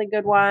be a really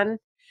good one.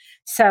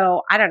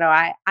 So I don't know.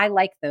 I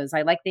like those.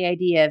 I like the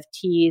idea of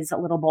teas, a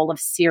little bowl of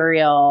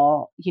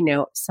cereal,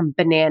 some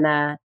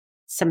banana,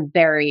 some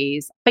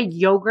berries, but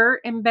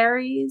yogurt and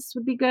berries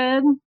would be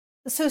good.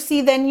 So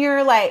see, then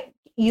you're like,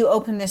 you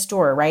open this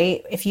door,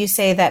 right? If you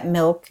say that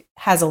milk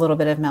has a little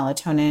bit of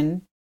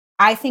melatonin,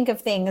 I think of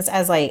things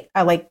as like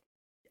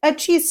a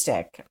cheese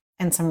stick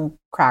and some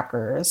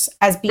crackers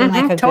as being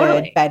like a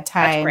good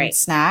bedtime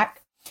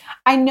snack.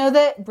 I know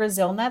that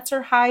Brazil nuts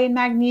are high in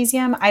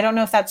magnesium. I don't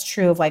know if that's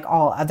true of like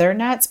all other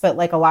nuts, but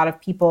like a lot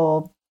of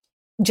people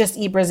just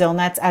eat Brazil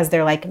nuts as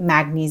their like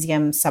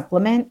magnesium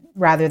supplement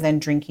rather than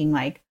drinking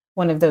like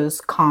one of those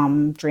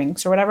calm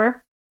drinks or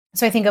whatever.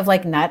 So I think of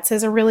like nuts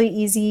as a really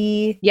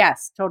easy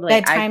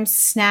bedtime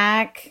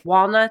snack.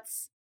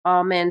 Walnuts,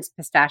 almonds,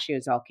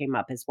 pistachios all came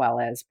up as well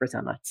as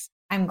Brazil nuts.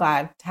 I'm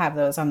glad to have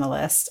those on the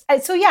list.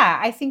 So yeah,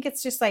 I think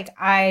it's just like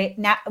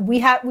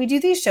we do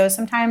these shows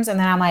sometimes and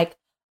then I'm like,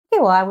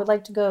 okay, well, I would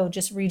like to go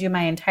just redo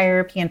my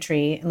entire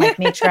pantry and like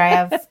make sure I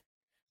have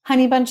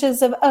Honey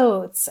Bunches of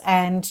Oats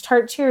and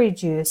tart cherry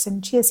juice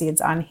and chia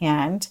seeds on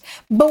hand.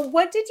 But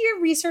what did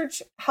your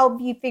research help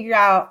you figure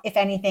out, if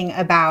anything,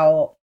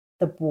 about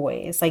the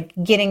boys, like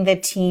getting the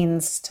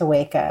teens to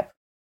wake up?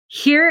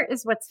 Here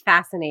is what's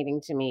fascinating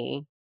to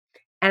me.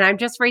 And I'm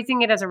just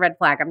raising it as a red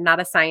flag. I'm not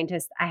a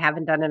scientist. I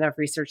haven't done enough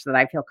research that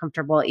I feel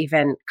comfortable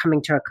even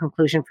coming to a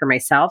conclusion for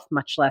myself,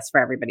 much less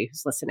for everybody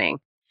who's listening.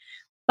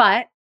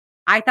 But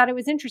I thought it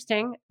was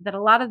interesting that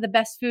a lot of the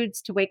best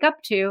foods to wake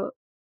up to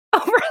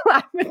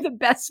overlap with the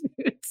best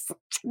foods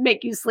to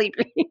make you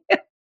sleepy.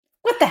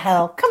 What the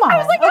hell? Come on. I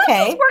was like, how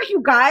does this work,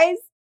 you guys?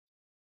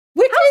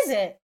 Which is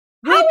it?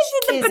 How is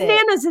it the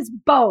bananas is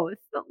both?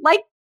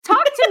 Like,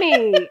 talk to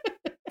me.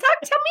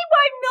 Tell me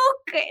why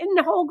milk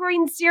and whole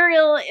grain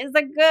cereal is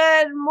a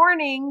good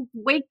morning,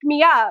 wake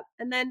me up.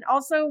 And then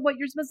also what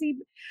you're supposed to eat.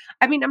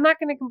 I mean, I'm not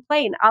going to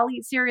complain. I'll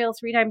eat cereal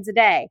 3 times a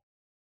day.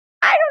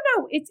 I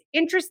don't know. It's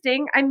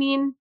interesting. I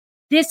mean,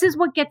 this is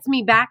what gets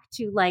me back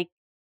to like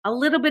a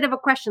little bit of a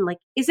question. Like,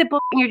 is it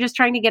bullshit you're just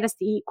trying to get us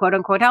to eat quote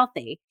unquote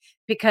healthy?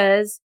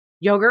 Because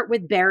yogurt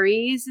with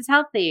berries is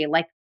healthy.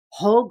 Like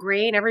whole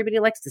grain, everybody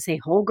likes to say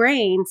whole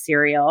grain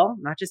cereal,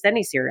 not just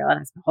any cereal.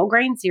 It's whole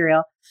grain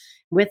cereal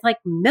with like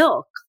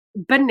milk,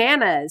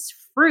 bananas,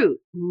 fruit,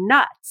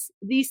 nuts.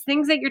 These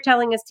things that you're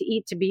telling us to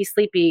eat to be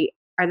sleepy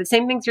are the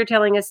same things you're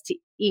telling us to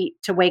eat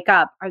to wake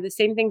up, are the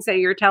same things that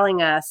you're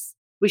telling us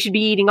we should be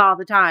eating all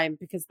the time,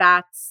 because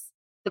that's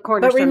the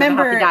cornerstone of a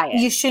healthy diet.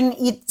 You shouldn't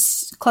eat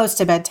close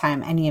to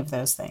bedtime, any of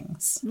those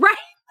things. Right.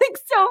 Like,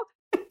 so,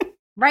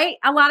 right.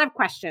 A lot of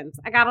questions.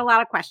 I got a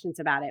lot of questions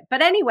about it.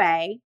 But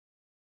anyway,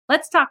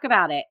 let's talk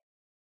about it.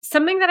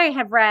 Something that I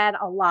have read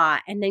a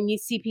lot, and then you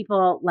see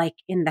people like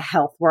in the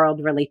health world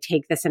really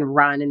take this and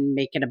run and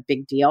make it a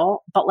big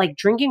deal, but like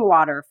drinking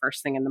water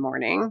first thing in the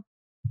morning.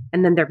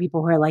 And then there are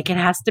people who are like, it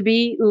has to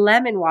be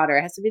lemon water.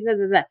 It has to be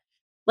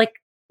Like,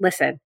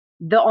 listen,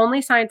 the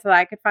only science that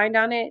I could find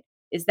on it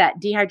is that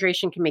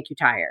dehydration can make you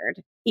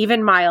tired.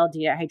 Even mild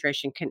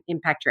dehydration can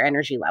impact your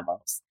energy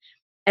levels.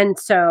 And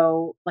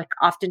so like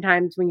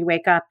oftentimes when you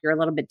wake up, you're a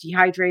little bit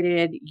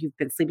dehydrated. You've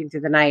been sleeping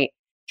through the night.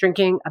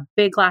 Drinking a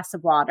big glass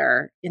of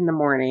water in the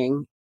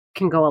morning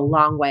can go a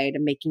long way to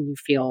making you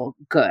feel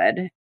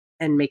good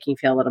and making you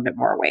feel a little bit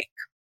more awake.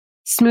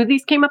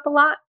 Smoothies came up a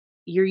lot.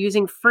 You're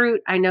using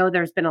fruit. I know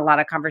there's been a lot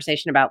of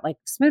conversation about like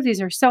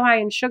smoothies are so high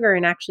in sugar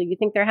and actually you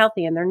think they're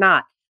healthy and they're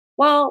not.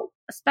 Well,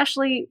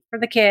 especially for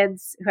the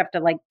kids who have to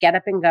like get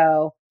up and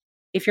go,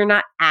 if you're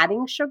not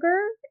adding sugar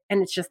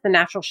and it's just the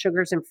natural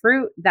sugars in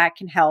fruit, that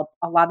can help.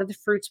 A lot of the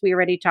fruits we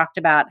already talked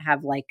about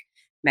have like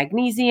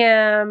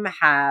magnesium,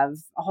 have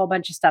a whole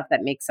bunch of stuff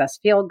that makes us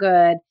feel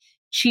good.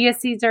 Chia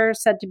seeds are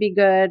said to be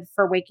good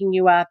for waking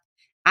you up.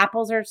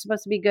 Apples are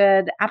supposed to be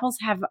good. Apples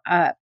have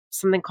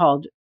something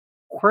called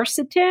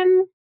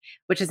quercetin,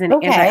 which is an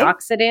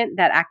antioxidant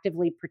that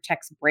actively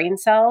protects brain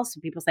cells. So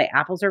people say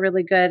apples are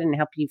really good and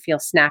help you feel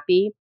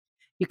snappy.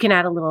 You can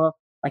add a little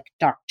like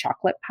dark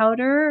chocolate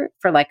powder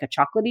for like a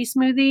chocolatey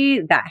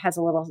smoothie that has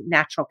a little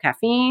natural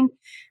caffeine.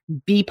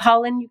 Bee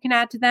pollen you can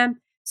add to them.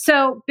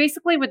 So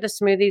basically with the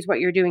smoothies, what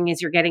you're doing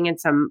is you're getting in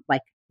some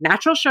like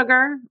natural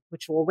sugar,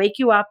 which will wake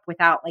you up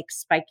without like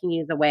spiking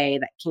you the way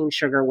that cane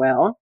sugar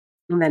will,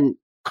 and then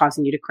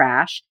causing you to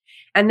crash.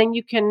 And then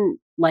you can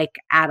like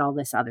add all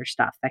this other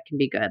stuff that can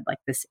be good, like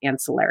this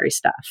ancillary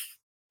stuff.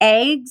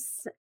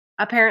 Eggs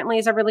apparently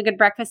is a really good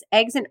breakfast.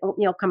 Eggs and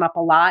oatmeal come up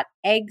a lot.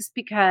 Eggs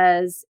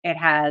because it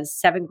has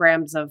 7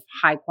 grams of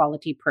high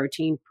quality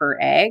protein per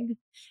egg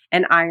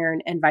and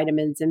iron and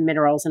vitamins and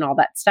minerals and all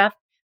that stuff.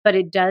 But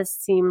it does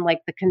seem like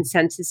the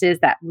consensus is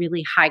that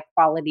really high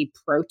quality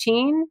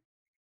protein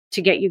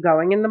to get you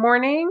going in the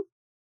morning,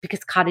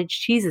 because cottage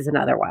cheese is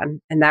another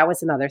one. And that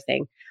was another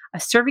thing. A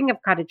serving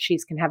of cottage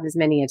cheese can have as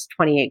many as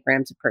 28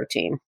 grams of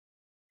protein.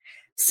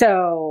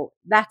 So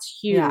that's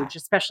huge,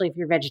 especially if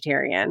you're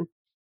vegetarian.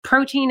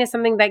 Protein is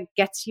something that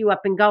gets you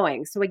up and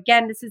going. So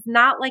again, this is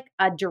not like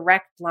a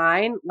direct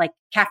line, like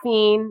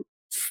caffeine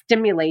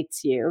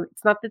stimulates you.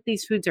 It's not that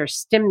these foods are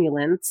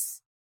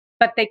stimulants,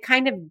 but they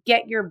kind of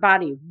get your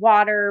body,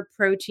 water,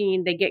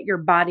 protein, they get your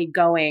body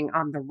going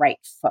on the right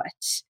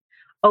foot.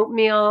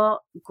 Oatmeal,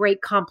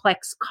 great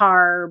complex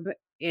carb.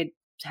 It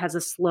has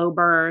a slow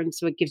burn,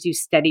 so it gives you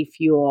steady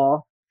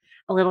fuel.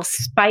 A little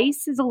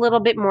spice is a little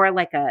bit more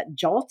like a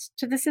jolt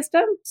to the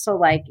system. So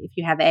like if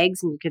you have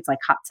eggs and your kids like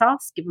hot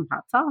sauce, give them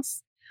hot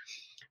sauce.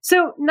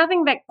 So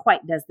nothing that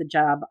quite does the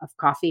job of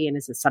coffee and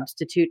is a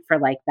substitute for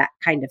like that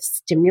kind of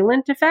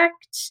stimulant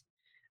effect,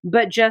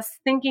 but just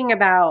thinking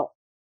about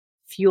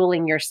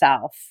fueling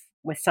yourself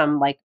with some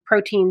like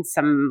protein,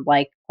 some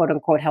like quote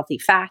unquote healthy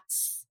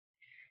fats,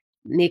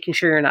 making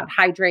sure you're not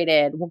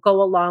hydrated will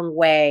go a long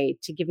way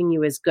to giving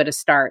you as good a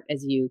start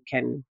as you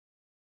can,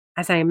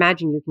 as I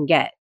imagine you can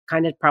get.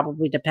 Kind of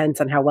probably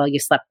depends on how well you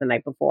slept the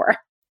night before.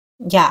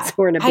 Yeah. So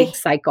we're in a big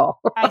cycle.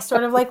 I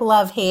sort of like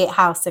love-hate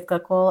how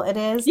cyclical it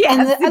is. Yes,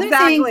 and the other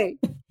exactly.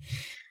 thing,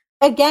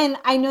 again,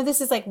 I know this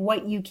is like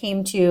what you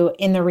came to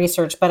in the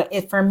research, but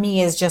it for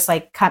me is just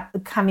like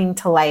coming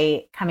to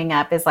light, coming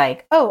up is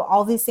like, oh,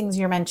 all these things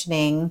you're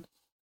mentioning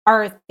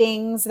are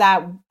things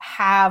that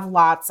have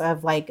lots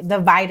of like the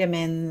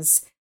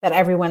vitamins that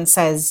everyone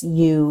says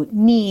you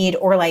need,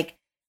 or like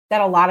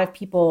that a lot of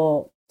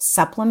people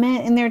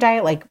supplement in their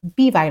diet, like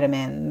B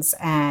vitamins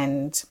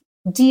and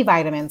D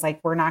vitamins.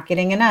 Like we're not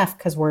getting enough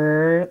because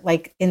we're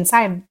like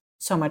inside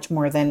so much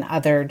more than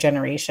other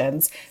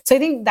generations. So I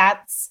think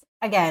that's,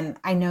 again,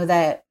 I know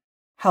that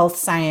health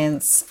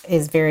science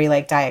is very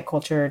like diet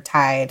culture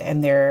tied,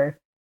 and there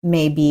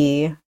may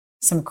be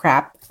some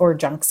crap or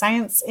junk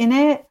science in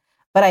it,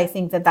 but I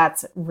think that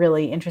that's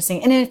really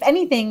interesting. And if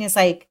anything is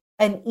like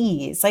an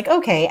ease, like,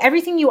 okay,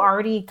 everything you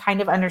already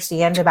kind of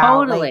understand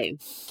about like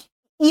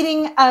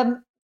eating,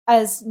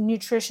 as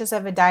nutritious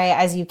of a diet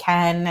as you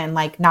can and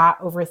like not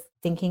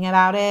overthinking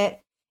about it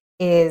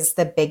is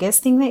the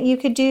biggest thing that you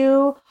could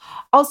do.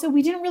 Also,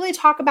 we didn't really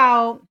talk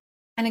about,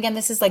 and again,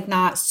 this is like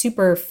not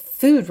super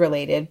food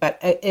related, but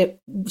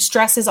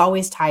stress is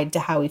always tied to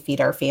how we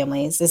feed our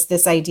families. Is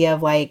this idea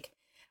of like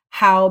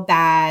how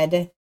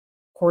bad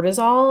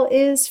cortisol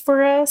is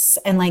for us.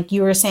 And like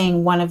you were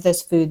saying, one of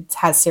those foods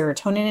has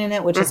serotonin in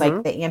it, which is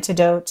like the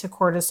antidote to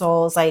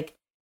cortisol. Is like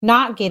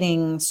not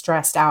getting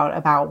stressed out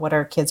about what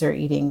our kids are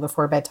eating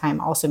before bedtime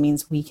also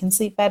means we can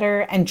sleep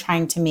better, and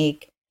trying to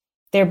make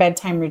their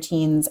bedtime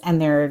routines and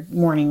their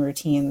morning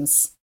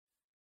routines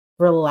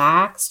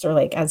relaxed or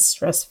like as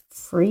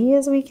stress-free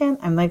as we can.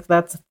 I'm like,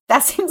 that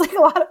seems like a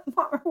lot of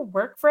more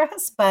work for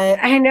us, but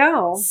I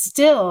know.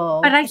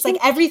 Still, but it's like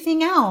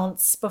everything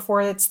else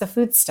before it's the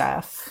food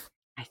stuff.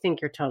 I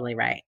think you're totally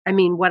right. I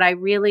mean, what I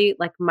really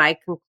like, my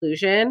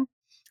conclusion,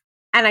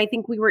 and I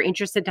think we were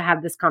interested to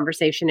have this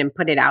conversation and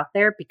put it out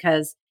there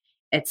because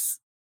it's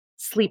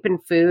sleep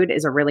and food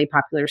is a really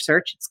popular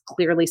search. It's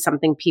clearly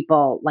something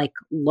people like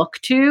look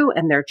to,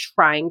 and they're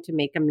trying to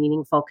make a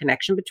meaningful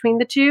connection between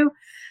the two.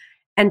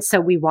 And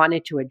so we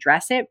wanted to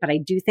address it. But I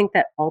do think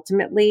that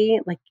ultimately,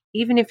 like,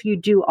 even if you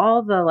do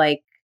all the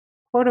like,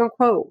 quote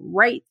unquote,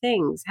 right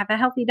things, have a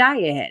healthy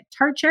diet,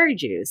 tart cherry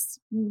juice,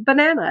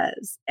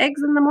 bananas,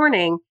 eggs in the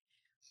morning,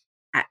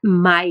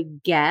 my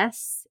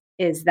guess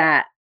is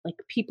that like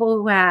people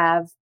who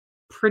have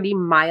pretty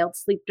mild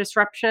sleep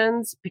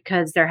disruptions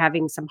because they're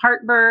having some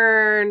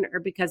heartburn,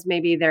 or because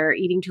maybe they're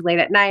eating too late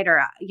at night,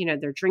 or, you know,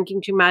 they're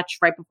drinking too much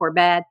right before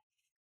bed,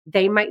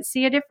 they might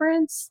see a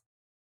difference,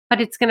 but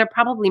it's going to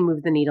probably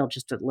move the needle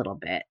just a little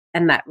bit.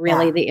 And that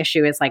really the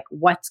issue is like,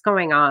 what's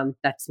going on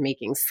that's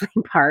making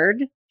sleep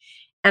hard?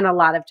 And a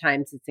lot of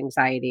times it's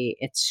anxiety,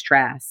 it's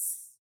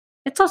stress.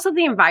 It's also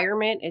the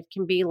environment. It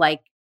can be like,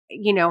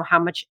 you know, how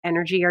much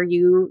energy are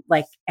you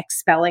like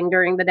expelling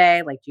during the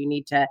day? Like, do you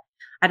need to,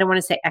 I don't want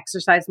to say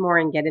exercise more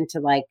and get into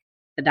like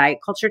the diet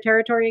culture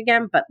territory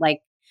again, but like,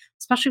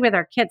 especially with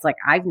our kids, like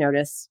I've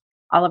noticed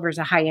Oliver's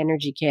a high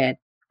energy kid.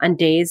 On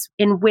days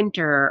in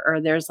winter, or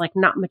there's like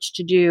not much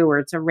to do, or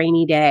it's a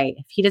rainy day,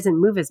 if he doesn't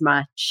move as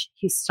much,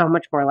 he's so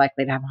much more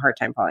likely to have a hard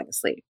time falling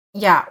asleep.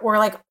 Yeah. Or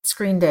like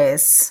screen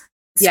days.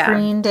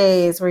 Screen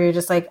days where you're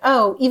just like,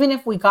 oh, even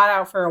if we got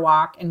out for a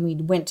walk and we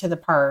went to the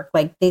park,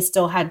 like they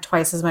still had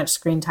twice as much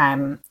screen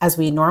time as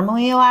we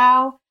normally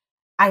allow.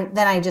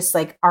 I just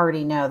like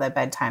already know that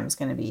bedtime is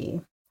going to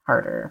be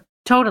harder.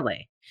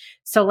 Totally.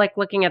 So like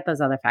looking at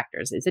those other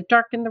factors, is it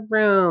dark in the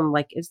room?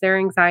 Like, is there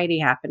anxiety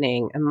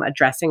happening? And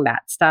addressing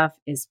that stuff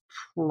is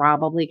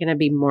probably going to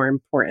be more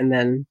important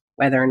than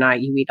whether or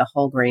not you eat a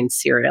whole grain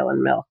cereal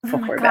and milk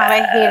before bed.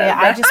 I hate it.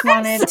 I just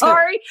wanted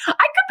Sorry, I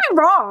could be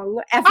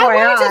wrong.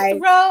 FYI.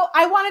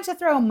 I wanted to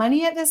throw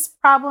money at this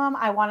problem.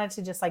 I wanted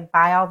to just like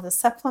buy all the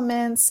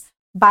supplements,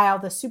 buy all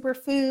the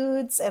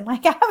superfoods, and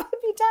like have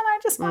it be done. I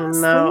just want to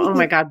sleep. Oh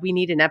my God, we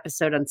need an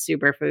episode on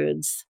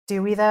superfoods.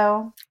 Do we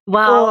though?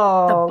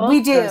 Well,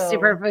 we do.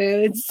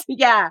 Superfoods.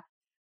 Yeah.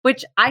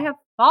 Which I have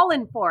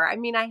fallen for. I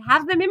mean, I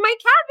have them in my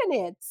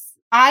cabinets.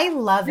 I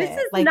love it. This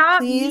is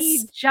not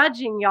me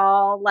judging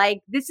y'all.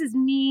 Like, this is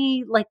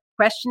me like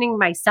questioning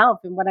myself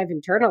and what I've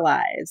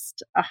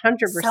internalized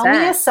 100%. Sell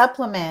me a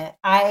supplement.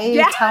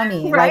 Tell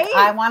me. Right? Like,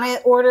 I want to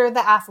order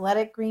the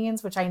athletic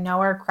greens, which I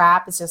know are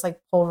crap. It's just like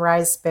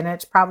pulverized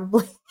spinach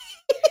probably.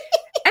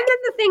 And then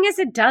the thing is,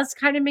 it does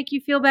kind of make you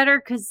feel better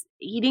because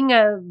eating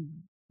a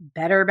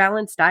better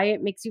balanced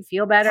diet makes you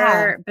feel better.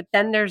 Yeah. But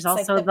then there's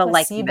also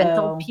like the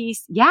mental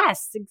piece.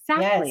 Yes,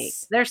 exactly.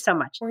 Yes. There's so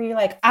much. Where you're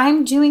like,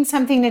 I'm doing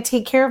something to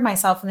take care of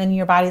myself. And then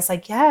your body's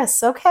like,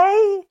 yes,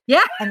 okay. Yeah.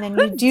 And then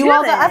you do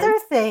all the other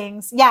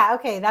things. Yeah.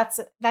 Okay. That's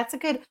a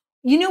good,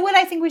 you know what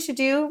I think we should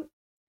do?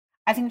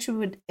 I think we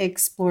would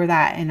explore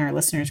that in our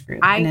listeners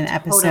group in an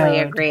episode. I totally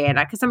agree.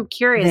 Because I'm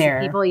curious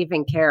if people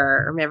even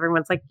care. Or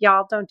everyone's like,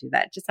 y'all don't do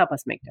that. Just help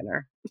us make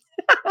dinner.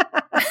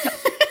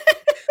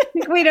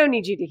 We don't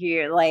need you to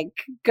hear like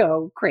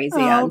go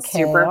crazy on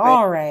superfood.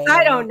 All right.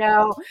 I don't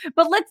know,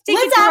 but let's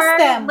ask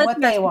them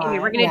what they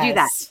want. We're going to do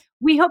that.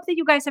 We hope that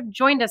you guys have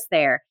joined us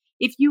there.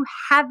 If you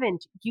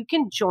haven't, you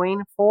can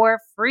join for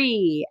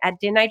free at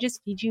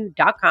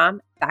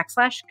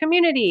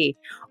didn'tijustfeedyou.com/community.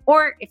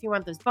 Or if you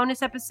want those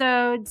bonus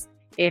episodes,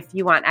 if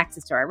you want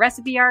access to our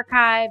recipe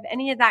archive,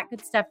 any of that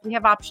good stuff, we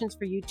have options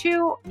for you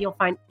too. You'll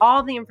find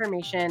all the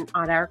information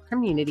on our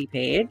community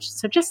page.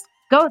 So just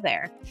go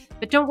there.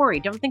 But don't worry.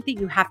 Don't think that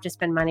you have to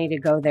spend money to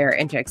go there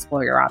and to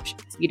explore your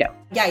options. You don't.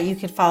 Yeah, you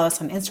could follow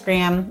us on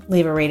Instagram,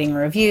 leave a rating and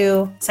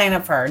review, sign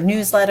up for our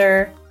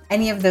newsletter.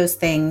 Any of those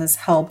things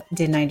help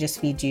Didn't I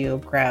Just Feed You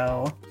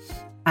grow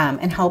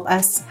and help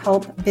us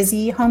help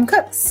busy home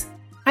cooks.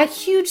 A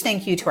huge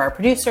thank you to our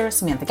producer,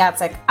 Samantha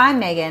Gatzik. I'm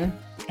Megan.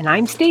 And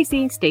I'm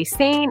Stacy. Stay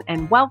sane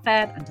and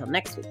well-fed until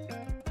next week.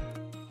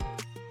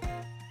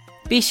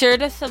 Be sure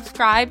to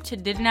subscribe to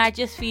Didn't I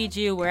Just Feed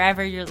You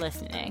wherever you're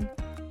listening.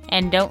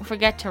 And don't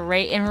forget to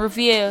rate and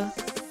review.